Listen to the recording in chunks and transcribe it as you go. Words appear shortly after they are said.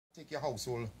Take your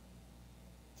household.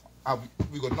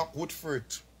 We got knock wood for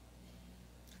it.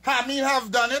 I mean,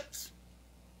 have done it.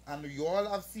 And you all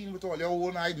have seen with all your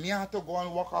own eyes. Me have to go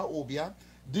and walk out Obia.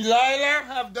 Delilah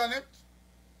have done it.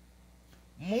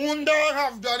 Moondor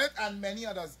have done it. And many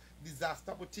others.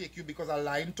 Disaster will take you because a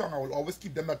lying tongue. I will always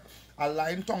keep them that a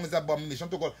lying tongue is abomination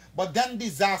to God. But then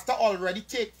disaster already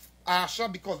take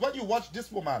Asha, because when you watch this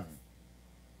woman,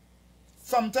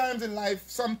 sometimes in life,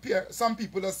 some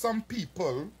people money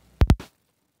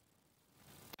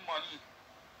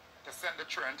to send the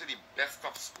children to the best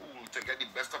of school, to get the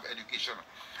best of education,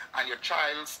 and your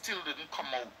child still didn't come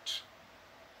out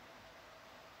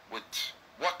with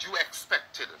what you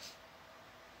expected.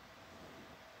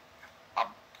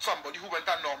 Somebody who went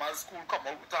to normal school come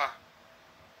out with a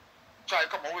child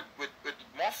come out with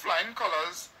more flying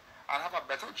colors and have a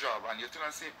better job, and you turn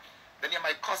and say, then you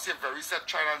might cost your very sad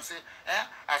child and say,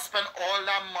 I spent all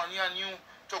that money on you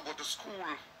to go to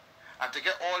school and to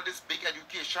get all this big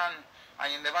education,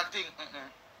 and you never think,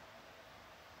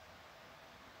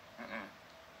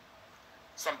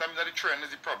 Sometimes the children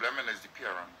is the problem and it's the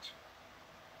parent.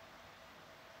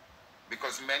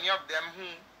 Because many of them who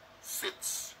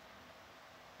sits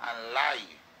and lie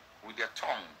with their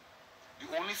tongue, the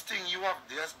only thing you have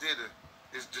just did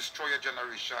is destroy your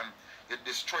generation. You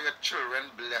destroy your children's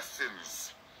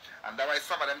blessings. And that's why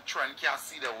some of them children can't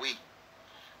see the way.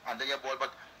 And then you're bored,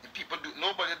 but the people do,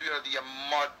 nobody do that.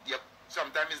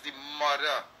 Sometimes it's the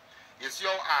mother. You see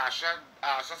how Asha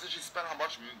said she spent how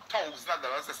much $1,000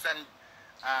 to send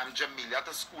Jamelia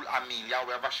to school, Amelia,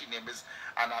 wherever she name is,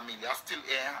 and Amelia still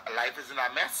here. Life is in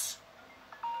a mess.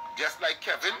 Just like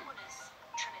Kevin.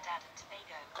 Trinidad and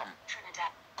Tobago. Come.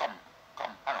 Trinidad. Come.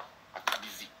 Hang up. I'm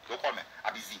busy. Don't call me.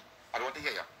 I'm busy. I don't want to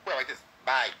hear you. Where like this?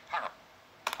 Bye. Hang up.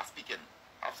 I'm speaking.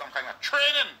 Have some kind of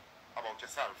training about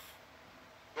yourself.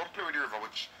 Don't play with the river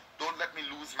witch. Don't let me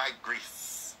lose my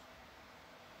grace.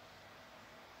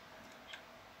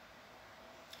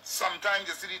 Sometimes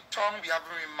you see the tongue we have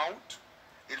in our mouth.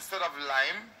 Instead of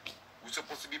lying, we're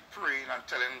supposed to be praying and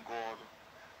telling God,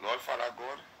 Lord Father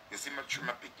God, you see my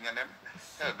picking on them,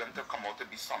 help them to come out to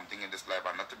be something in this life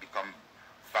and not to become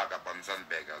vagabonds and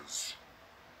beggars.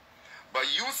 But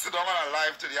you sit down on a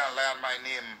life today and lie on my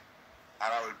name, and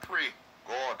I will pray,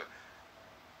 God,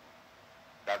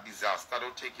 that disaster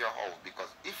don't take your house,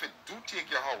 because if it do take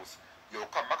your house,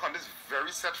 you'll come back on this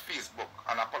very set Facebook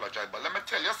and apologize. But let me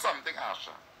tell you something,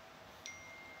 Asha.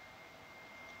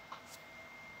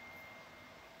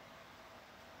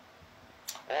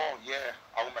 Oh yeah,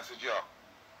 I will message you.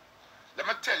 Let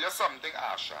me tell you something,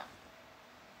 Asha.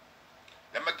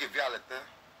 Let me give you a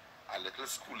little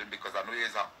schooling, because I know you're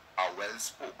a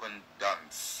well-spoken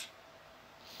dunce.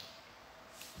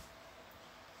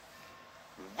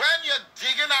 When you're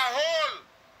digging a hole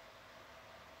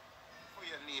for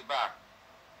your neighbor,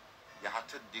 you have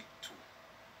to dig too.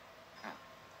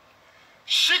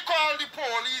 She called the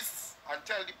police and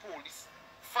tell the police,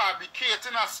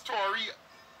 fabricating a story,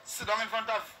 sit down in front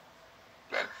of.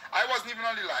 I wasn't even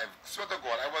on the live. Swear to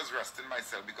God, I was resting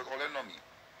myself, because all they know me.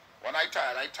 When I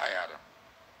tired, I tired.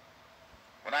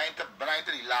 When I enter the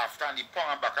laughter and the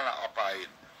pound back and the upper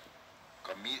end.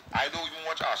 Cause me, I don't even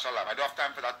watch Asha live. I don't have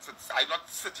time for that. I'm not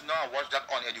sitting down and watch that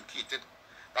uneducated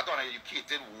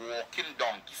walking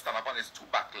donkey stand up on his two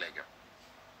back legs.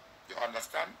 You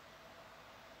understand?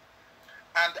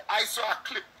 And I saw a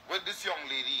clip with this young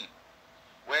lady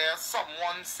where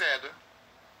someone told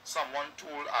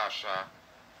Asha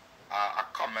a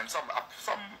comment, some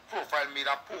profile made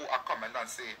a comment and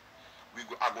say, we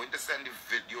are going to send the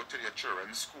video to your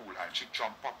children's school, and she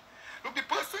jumped up. Look, the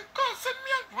person, God, send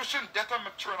me a wishing death on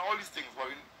my children, all these things,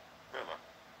 whatever.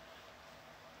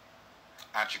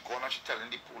 And she gone and she telling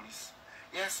the police,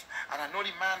 yes, and I know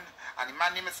the man, and the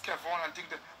man name is Kevon, and think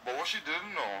that, but what she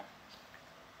didn't know,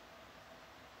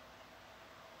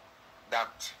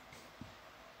 that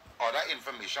other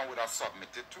information would have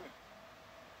submitted too.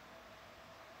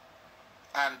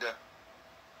 And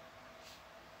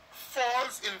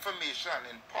false information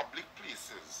in public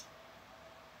places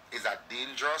is a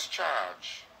dangerous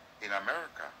charge in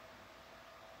America.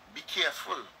 Be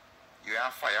careful. You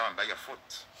have fire under your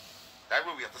foot. That's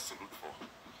what we have to salute for.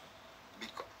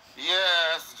 Because,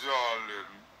 yes,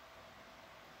 darling.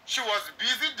 She was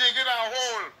busy digging a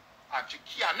hole, and she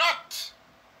cannot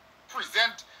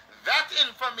present that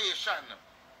information.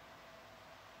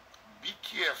 Be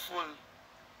careful.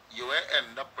 You will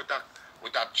end up with a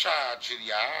charge in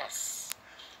your ass.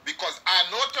 Because I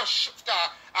know to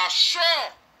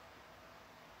assure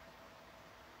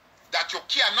that you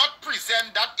cannot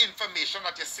present that information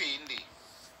that you're saying there.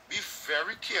 Be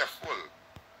very careful.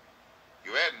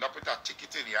 You end up with a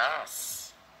ticket in your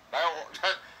ass.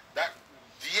 that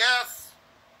yes,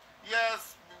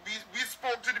 yes, we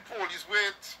spoke to the police.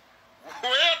 Wait.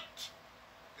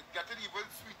 It's getting even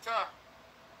sweeter.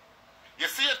 You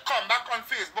see it come back on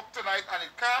Facebook tonight, and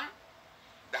it come.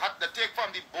 They have to take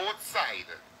from the both side.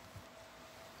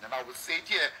 And I will say it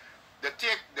here. They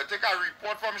take a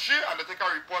report from here and they take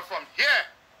a report from here.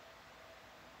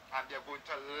 And they're going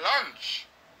to launch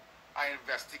an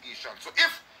investigation. So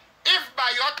if by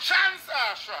your chance,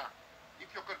 Asha, if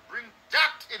you could bring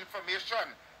that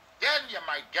information, then you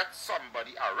might get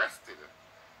somebody arrested.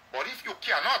 But if you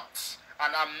cannot,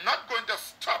 and I'm not going to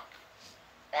stop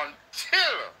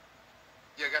until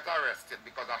you get arrested,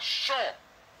 because I'm sure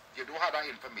you do have that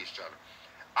information.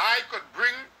 I could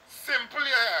bring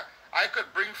simply, I could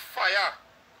bring fire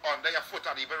under your foot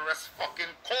and even rest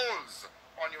fucking coals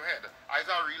on your head. I's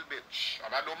a real bitch,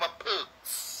 and I know my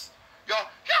perks. Yeah.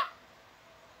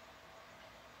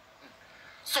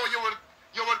 So you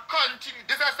will continue.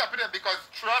 This has happened because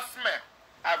trust me,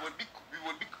 I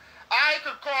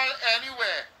could call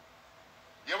anywhere.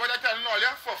 You want to tell all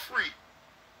you for free.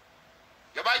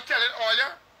 You might tell it all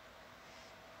you.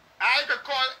 I could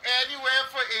call anywhere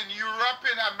in Europe,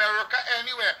 in America,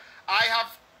 anywhere. I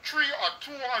have 300 or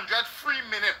 200 free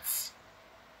minutes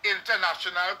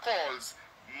international calls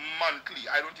monthly.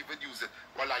 I don't even use it.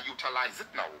 Well, I utilize it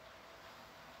now.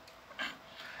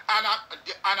 And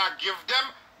I give them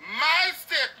my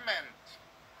statement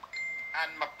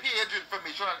and my page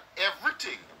information and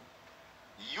everything.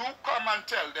 You come and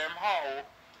tell them how,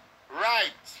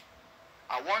 right,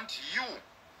 I want you.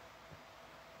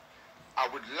 I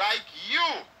would like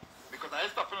you, because I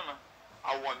stop now.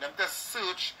 I want them to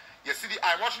search. You see,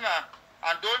 I'm watching her,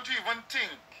 and don't you even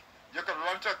think you can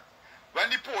run to. When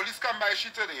the police come by she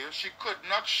today, she could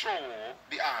not show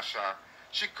the Asha.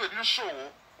 She couldn't show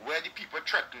where the people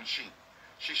threatened she.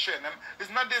 She showed them.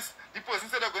 It's not this. The person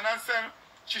said they're going to send.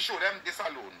 She showed them this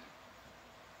alone,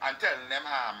 and telling them,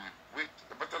 wait,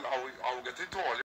 but I will get into all.